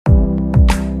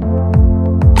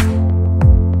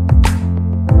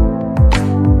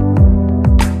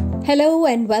Hello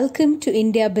and welcome to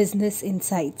India Business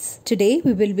Insights. Today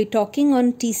we will be talking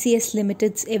on TCS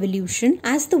Limited's evolution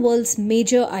as the world's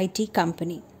major IT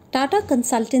company. Tata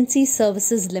Consultancy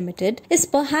Services Limited is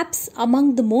perhaps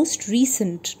among the most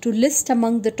recent to list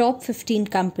among the top 15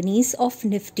 companies of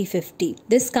Nifty 50.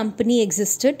 This company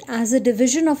existed as a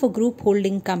division of a group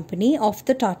holding company of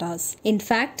the Tatas. In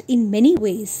fact, in many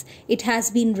ways, it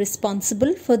has been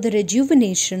responsible for the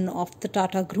rejuvenation of the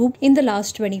Tata Group in the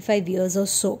last 25 years or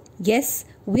so. Yes,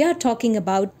 we are talking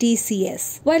about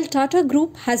TCS. While Tata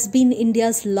Group has been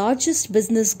India's largest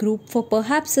business group for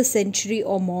perhaps a century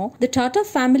or more, the Tata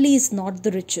family is not the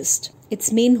richest.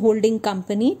 Its main holding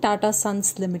company, Tata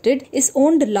Sons Limited, is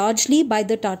owned largely by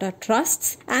the Tata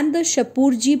Trusts and the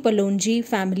Shapoorji Pallonji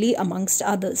family amongst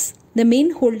others. The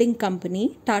main holding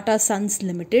company, Tata Sons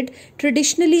Limited,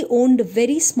 traditionally owned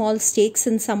very small stakes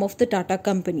in some of the Tata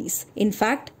companies. In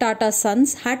fact, Tata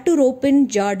Sons had to rope in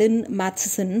Jardine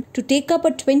Matheson to take up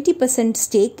a 20%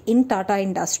 stake in Tata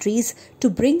Industries to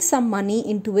bring some money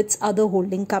into its other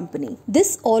holding company.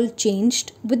 This all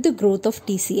changed with the growth of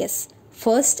TCS.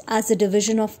 First as a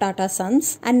division of Tata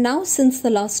Sons and now since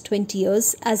the last 20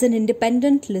 years as an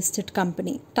independent listed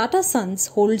company. Tata Sons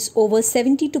holds over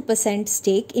 72%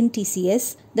 stake in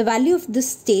TCS. The value of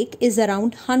this stake is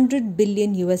around $100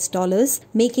 billion,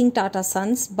 making Tata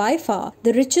Sons by far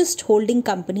the richest holding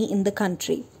company in the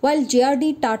country. While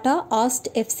JRD Tata asked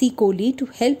FC Kohli to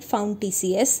help found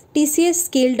TCS, TCS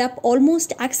scaled up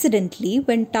almost accidentally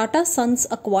when Tata Sons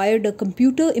acquired a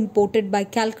computer imported by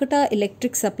Calcutta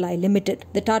Electric Supply Limited.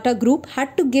 The Tata Group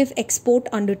had to give export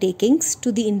undertakings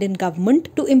to the Indian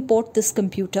government to import this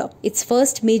computer. Its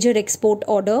first major export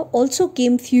order also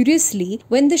came furiously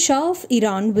when the Shah of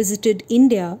Iran visited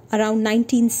India around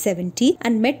 1970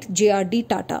 and met JRD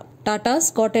Tata. Tata's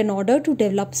got an order to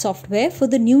develop software for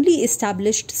the newly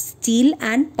established steel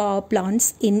and power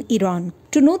plants in Iran.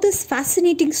 To know this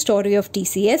fascinating story of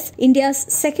TCS, India's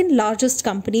second largest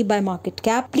company by market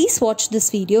cap, please watch this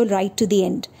video right to the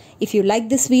end. If you like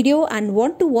this video and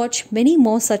want to watch many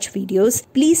more such videos,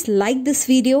 please like this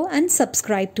video and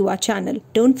subscribe to our channel.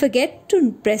 Don't forget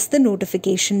to press the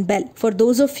notification bell. For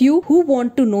those of you who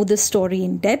want to know this story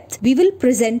in depth, we will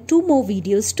present 2 more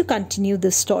videos to continue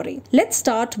this story. Let's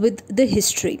start with the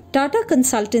history. Tata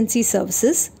Consultancy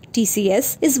Services,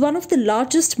 TCS, is one of the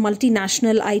largest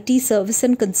multinational IT service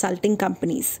and consulting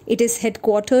companies. It is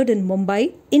headquartered in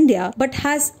Mumbai, India, but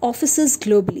has offices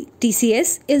globally.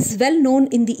 TCS is well known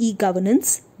in the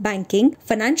e-governance, banking,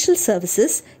 financial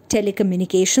services,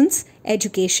 telecommunications,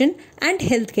 education, and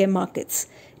healthcare markets.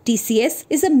 TCS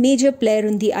is a major player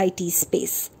in the IT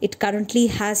space. It currently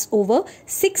has over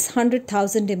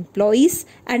 600,000 employees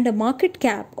and a market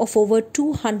cap of over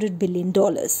 $200 billion.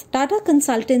 Tata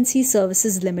Consultancy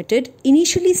Services Limited,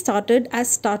 initially started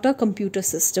as Tata Computer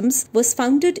Systems, was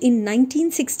founded in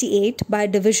 1968 by a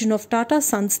division of Tata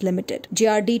Sons Limited.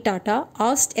 JRD Tata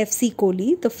asked FC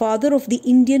Kohli, the father of the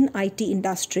Indian IT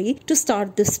industry, to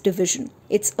start this division.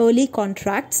 Its early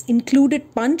contracts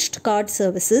included punched card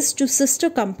services to sister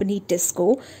company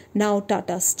Tesco, now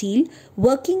Tata Steel,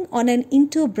 working on an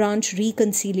inter-branch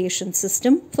reconciliation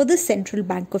system for the Central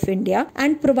Bank of India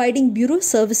and providing bureau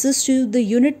services to the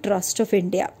Unit Trust of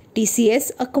India.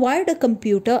 TCS acquired a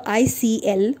computer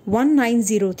ICL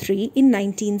 1903 in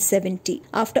 1970.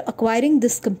 After acquiring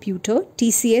this computer,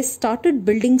 TCS started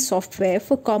building software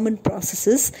for common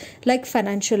processes like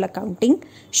financial accounting,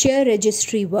 share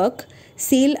registry work,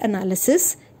 sale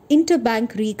analysis,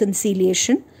 interbank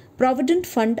reconciliation, provident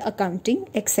fund accounting,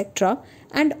 etc.,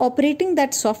 and operating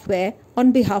that software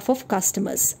on behalf of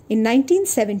customers. In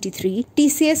 1973,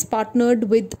 TCS partnered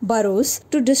with Burroughs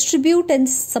to distribute and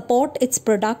support its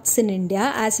products in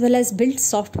India as well as build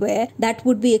software that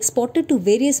would be exported to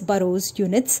various Burroughs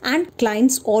units and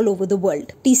clients all over the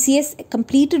world. TCS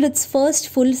completed its first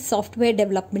full software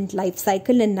development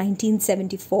lifecycle in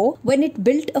 1974 when it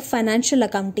built a financial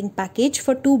accounting package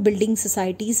for 2 building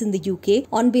societies in the UK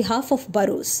on behalf of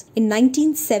Burroughs. In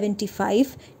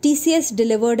 1975, TCS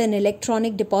delivered an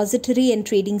electronic depository and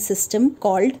trading system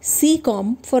called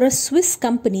CCOM for a Swiss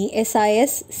company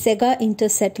SIS Sega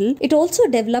Intersettle. It also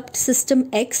developed System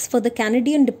X for the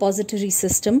Canadian depository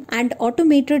system and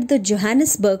automated the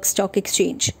Johannesburg Stock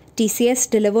Exchange. TCS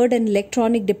delivered an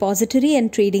electronic depository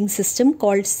and trading system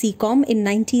called CCOM in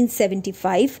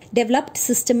 1975, developed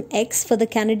System X for the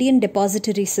Canadian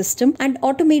Depository System, and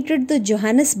automated the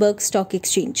Johannesburg Stock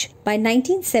Exchange. By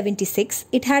 1976,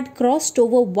 it had crossed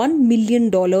over $1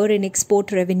 million in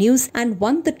export revenues and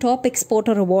won the Top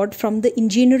Exporter Award from the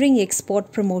Engineering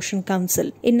Export Promotion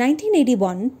Council. In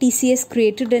 1981, TCS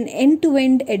created an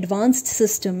end-to-end advanced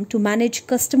system to manage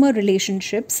customer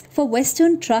relationships for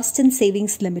Western Trust and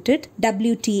Savings Limited,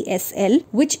 WTSL,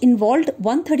 which involved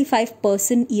 135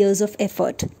 person-years of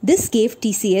effort. This gave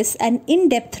TCS an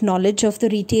in-depth knowledge of the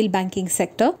retail banking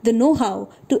sector, the know-how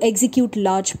to execute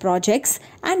large projects,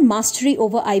 and mastery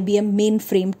over IBM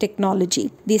mainframe technology.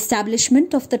 The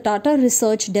establishment of the Tata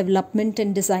Research Development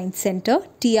and Design Center,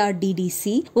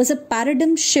 TRDDC, was a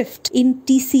paradigm shift in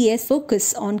TCS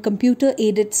focus on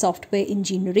computer-aided software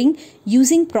engineering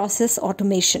using process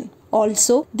automation.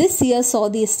 Also, this year saw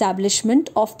the establishment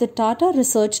of the Tata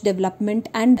Research Development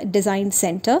and Design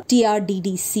Center,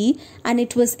 TRDDC, and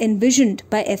it was envisioned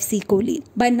by F.C. Kohli.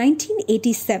 By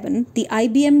 1987, the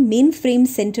IBM Mainframe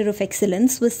Center of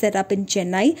Excellence was set up in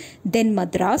Chennai, then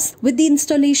Madras, with the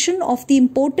installation of the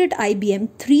imported IBM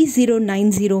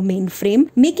 3090 mainframe,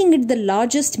 making it the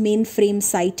largest mainframe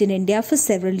site in India for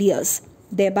several years,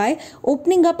 thereby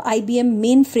opening up IBM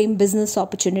mainframe business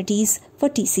opportunities for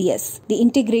TCS. The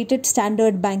Integrated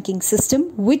Standard Banking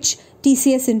System, which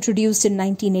TCS introduced in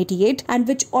 1988 and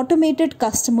which automated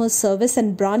customer service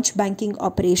and branch banking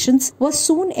operations, was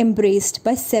soon embraced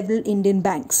by several Indian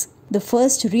banks. The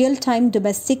first real-time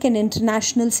domestic and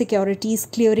international securities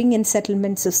clearing and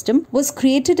settlement system was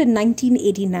created in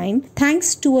 1989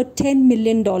 thanks to a $10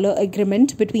 million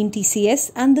agreement between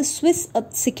TCS and the Swiss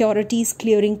Securities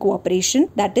Clearing Corporation,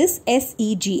 that is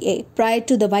SEGA. Prior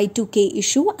to the Y2K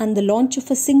issue and the launch of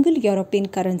a single European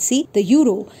currency, the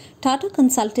euro, Tata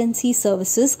Consultancy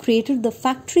Services created the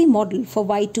factory model for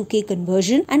Y2K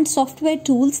conversion and software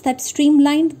tools that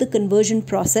streamlined the conversion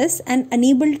process and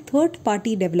enabled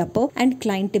third-party developer and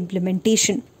client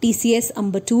implementation. TCS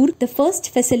Ambattur, the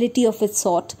first facility of its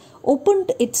sort,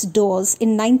 opened its doors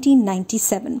in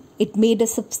 1997. It made a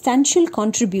substantial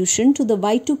contribution to the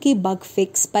Y2K bug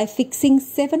fix by fixing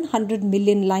 700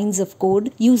 million lines of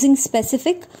code using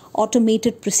specific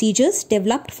automated procedures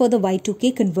developed for the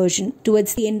Y2K conversion.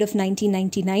 Towards the end of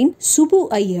 1999,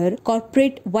 Subbu Iyer,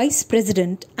 corporate vice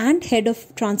president and head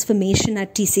of transformation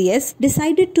at TCS,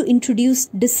 decided to introduce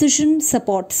decision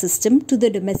support system to the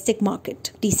domestic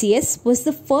market. TCS was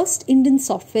the first Indian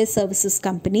software services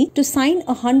company to sign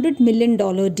a $100 million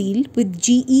deal with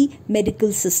GE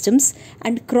Medical Systems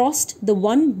and crossed the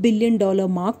 $1 billion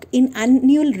mark in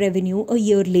annual revenue a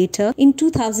year later in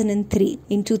 2003.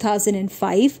 In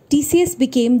 2005, TCS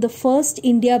became the first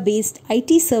India-based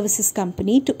IT services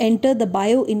company to enter the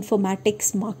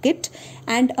bioinformatics market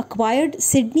and acquired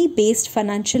Sydney-based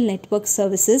financial network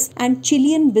services and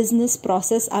Chilean business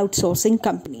process outsourcing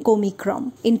company,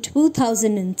 Comicrom. In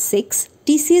 2006,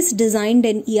 TCS designed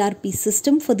an ERP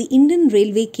system for the Indian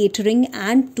Railway Catering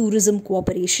and Tourism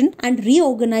Corporation and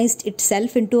reorganized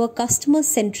itself into a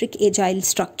customer-centric agile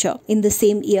structure. In the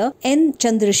same year, N.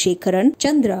 Chandrasekharan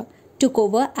Chandra took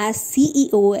over as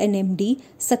CEO and MD,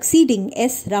 succeeding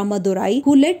S. Ramadurai,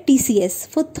 who led TCS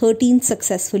for 13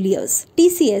 successful years.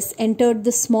 TCS entered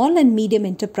the small and medium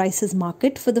enterprises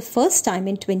market for the first time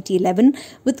in 2011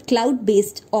 with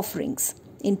cloud-based offerings.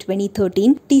 In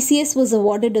 2013, TCS was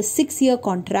awarded a 6-year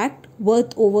contract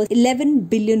worth over 11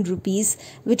 billion rupees,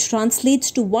 which translates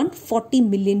to $140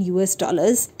 million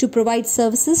to provide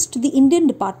services to the Indian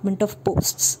Department of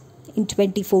Posts. In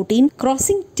 2014,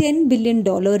 crossing $10 billion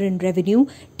in revenue,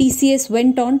 TCS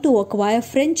went on to acquire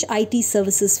French IT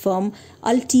services firm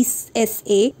Altis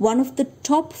SA, one of the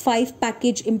top 5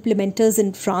 package implementers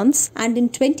in France, and in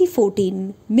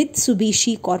 2014,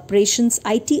 Mitsubishi Corporation's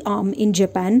IT arm in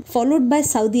Japan, followed by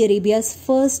Saudi Arabia's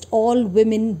first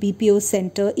all-women BPO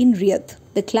center in Riyadh.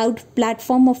 The cloud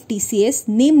platform of TCS,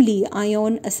 namely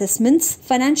Ion Assessments,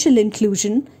 Financial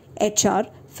Inclusion, HR,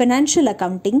 Financial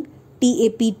Accounting,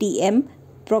 TAPTM,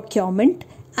 Procurement,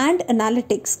 and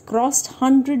Analytics crossed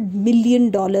 $100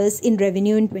 million in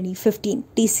revenue in 2015.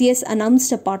 TCS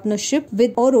announced a partnership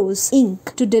with Oros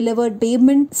Inc. to deliver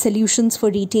payment solutions for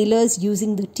retailers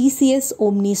using the TCS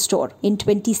Omni Store. In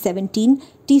 2017,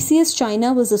 TCS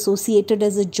China was associated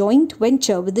as a joint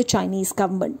venture with the Chinese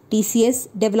government. TCS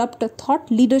developed a thought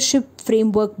leadership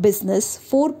framework business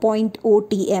 4.0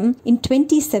 TM in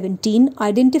 2017,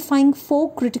 identifying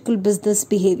 4 critical business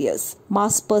behaviors: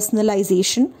 mass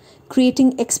personalization,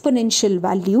 creating exponential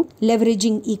value,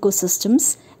 leveraging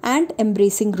ecosystems, and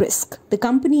embracing risk. The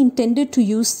company intended to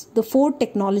use the 4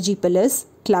 technology pillars: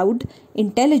 cloud,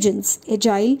 intelligence,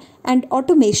 agile, and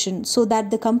automation so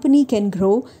that the company can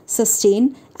grow,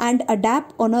 sustain, and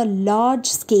adapt on a large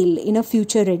scale in a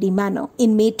future-ready manner.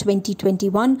 In May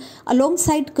 2021,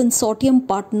 alongside consortium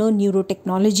partner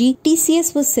Neurotechnology,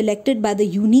 TCS was selected by the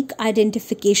Unique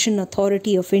Identification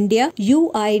Authority of India,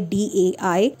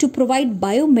 UIDAI, to provide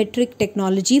biometric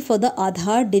technology for the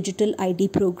Aadhaar Digital ID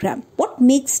program. What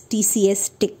makes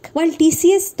TCS tick? While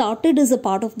TCS started as a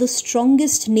part of the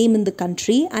strongest name in the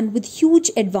country and with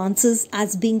huge advances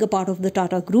as being a part of the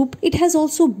Tata Group, it has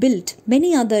also built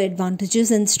many other advantages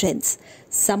and strengths.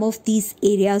 Some of these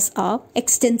areas are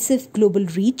extensive global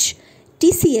reach.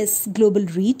 TCS Global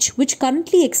Reach, which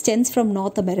currently extends from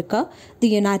North America, the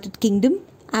United Kingdom,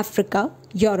 Africa,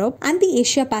 Europe, and the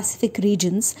Asia Pacific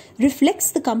regions,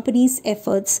 reflects the company's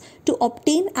efforts to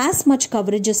obtain as much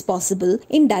coverage as possible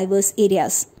in diverse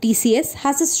areas. TCS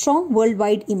has a strong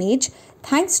worldwide image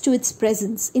thanks to its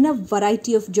presence in a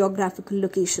variety of geographical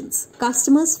locations.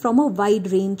 Customers from a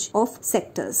wide range of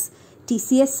sectors.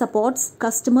 TCS supports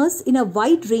customers in a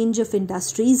wide range of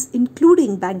industries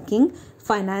including banking,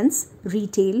 finance,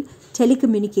 retail,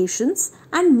 telecommunications,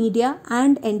 and media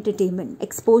and entertainment.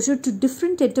 Exposure to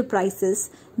different enterprises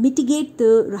mitigate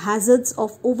the hazards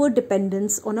of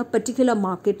over-dependence on a particular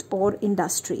market or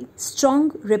industry.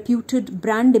 Strong, reputed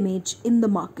brand image in the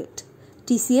market.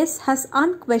 TCS has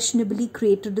unquestionably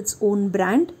created its own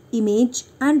brand, image,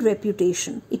 and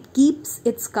reputation. It keeps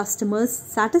its customers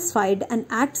satisfied and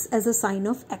acts as a sign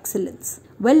of excellence.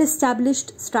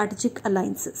 Well-established strategic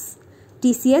alliances.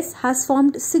 TCS has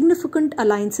formed significant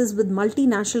alliances with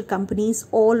multinational companies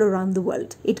all around the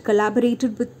world. It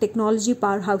collaborated with technology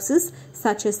powerhouses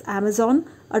such as Amazon,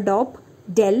 Adobe,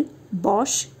 Dell,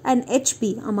 Bosch, and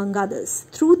HP, among others.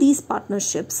 Through these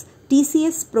partnerships,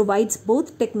 TCS provides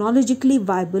both technologically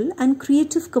viable and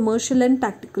creative commercial and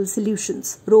tactical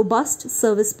solutions. Robust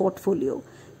service portfolio.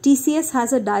 TCS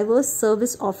has a diverse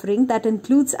service offering that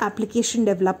includes application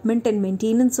development and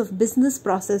maintenance of business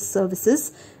process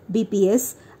services,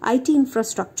 BPS, IT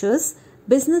infrastructures,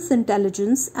 business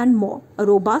intelligence, and more. A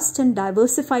robust and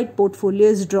diversified portfolio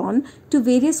is drawn to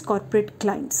various corporate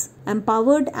clients.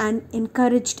 Empowered and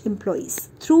encouraged employees.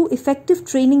 Through effective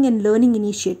training and learning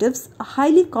initiatives, a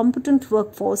highly competent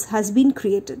workforce has been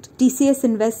created. TCS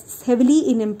invests heavily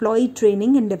in employee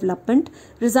training and development,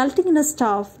 resulting in a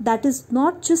staff that is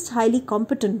not just highly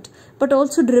competent but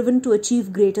also driven to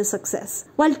achieve greater success.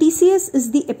 While TCS is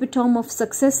the epitome of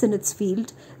success in its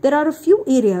field, there are a few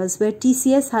areas where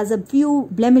TCS has a few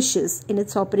blemishes in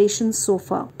its operations so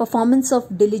far. Performance of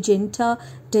Diligenta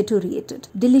deteriorated.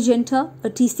 Diligenta, a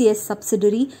TCS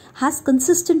subsidiary, has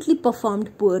consistently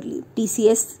performed poorly.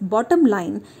 TCS' bottom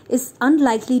line is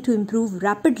unlikely to improve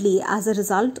rapidly as a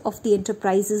result of the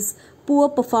enterprise's poor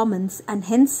performance and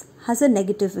hence has a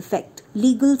negative effect.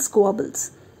 Legal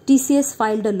squabbles. TCS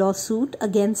filed a lawsuit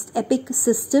against Epic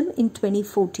System in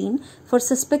 2014 for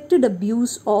suspected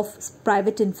abuse of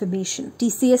private information.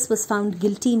 TCS was found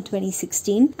guilty in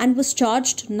 2016 and was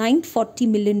charged $940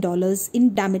 million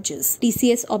in damages.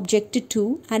 TCS objected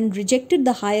to and rejected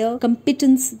the higher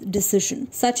competence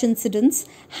decision. Such incidents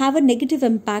have a negative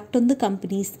impact on the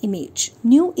company's image.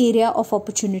 New area of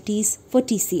opportunities for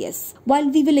TCS. While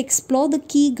we will explore the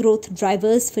key growth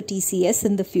drivers for TCS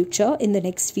in the future in the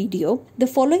next video, the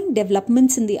following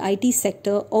developments in the IT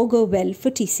sector augur well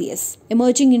for TCS.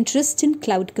 Emerging interest in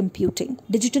cloud computing.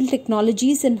 Digital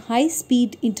technologies and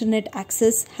high-speed internet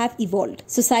access have evolved.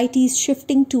 Society is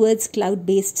shifting towards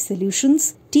cloud-based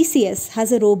solutions. TCS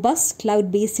has a robust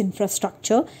cloud-based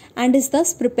infrastructure and is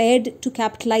thus prepared to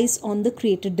capitalize on the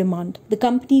created demand. The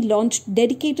company launched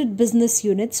dedicated business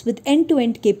units with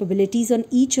end-to-end capabilities on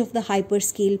each of the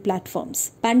hyperscale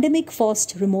platforms. Pandemic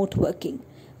forced remote working.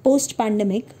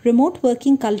 Post-pandemic, remote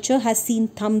working culture has seen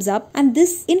thumbs up, and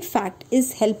this, in fact,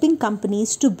 is helping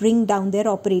companies to bring down their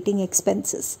operating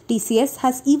expenses. TCS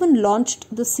has even launched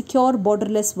the Secure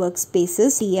Borderless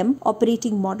Workspaces (TM)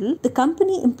 operating model. The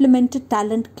company implemented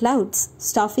talent clouds,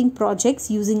 staffing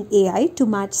projects using AI to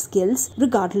match skills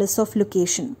regardless of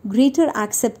location. Greater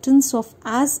acceptance of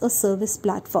as-a-service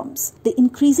platforms. The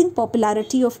increasing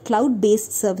popularity of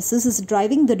cloud-based services is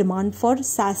driving the demand for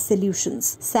SaaS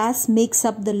solutions. SaaS makes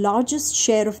up the largest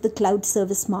share of the cloud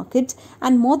service market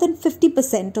and more than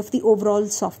 50% of the overall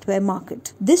software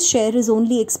market. This share is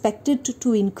only expected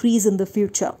to increase in the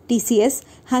future. TCS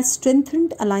has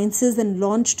strengthened alliances and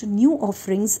launched new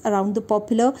offerings around the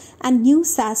popular and new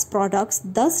SaaS products,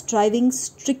 thus driving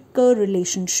stricter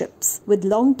relationships with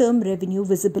long-term revenue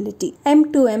visibility.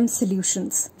 M2M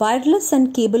solutions. Wireless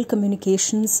and cable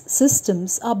communications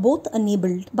systems are both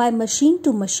enabled by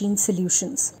machine-to-machine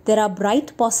solutions. There are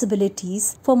bright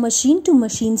possibilities for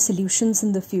machine-to-machine solutions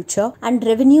in the future, and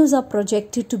revenues are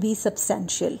projected to be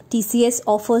substantial. TCS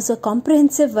offers a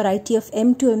comprehensive variety of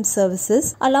M2M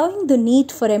services, allowing the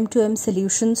need for M2M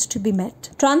solutions to be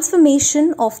met.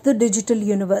 Transformation of the digital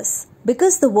universe.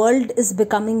 Because the world is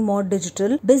becoming more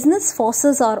digital, business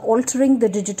forces are altering the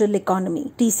digital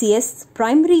economy. TCS's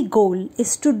primary goal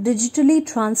is to digitally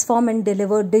transform and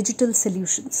deliver digital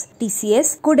solutions.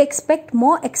 TCS could expect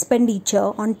more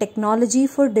expenditure on technology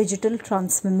for digital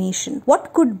transformation.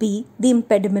 What could be the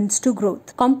impediments to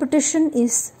growth? Competition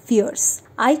is fierce.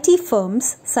 IT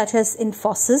firms such as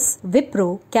Infosys,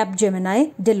 WIPRO,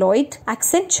 Capgemini, Deloitte,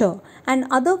 Accenture, and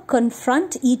others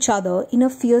confront each other in a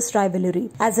fierce rivalry.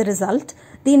 As a result,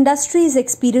 the industry is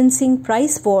experiencing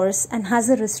price wars and has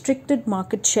a restricted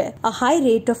market share, a high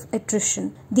rate of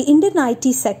attrition. The Indian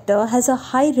IT sector has a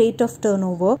high rate of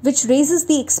turnover, which raises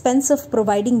the expense of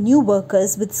providing new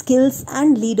workers with skills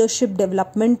and leadership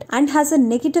development and has a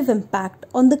negative impact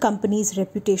on the company's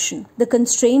reputation. The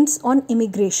constraints on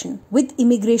immigration. With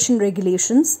immigration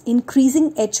regulations,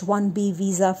 increasing H-1B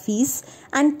visa fees,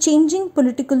 and changing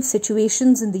political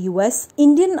situations in the US,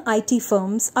 Indian IT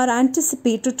firms are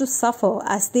anticipated to suffer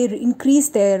as they increase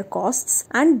their costs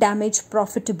and damage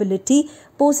profitability,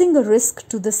 posing a risk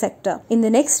to the sector. In the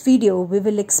next video, we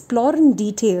will explore in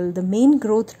detail the main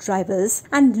growth drivers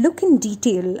and look in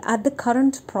detail at the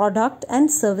current product and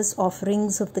service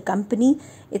offerings of the company,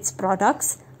 its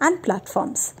products and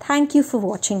platforms. Thank you for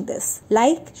watching this.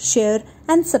 Like, share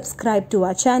and subscribe to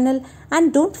our channel,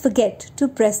 and don't forget to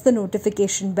press the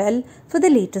notification bell for the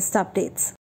latest updates.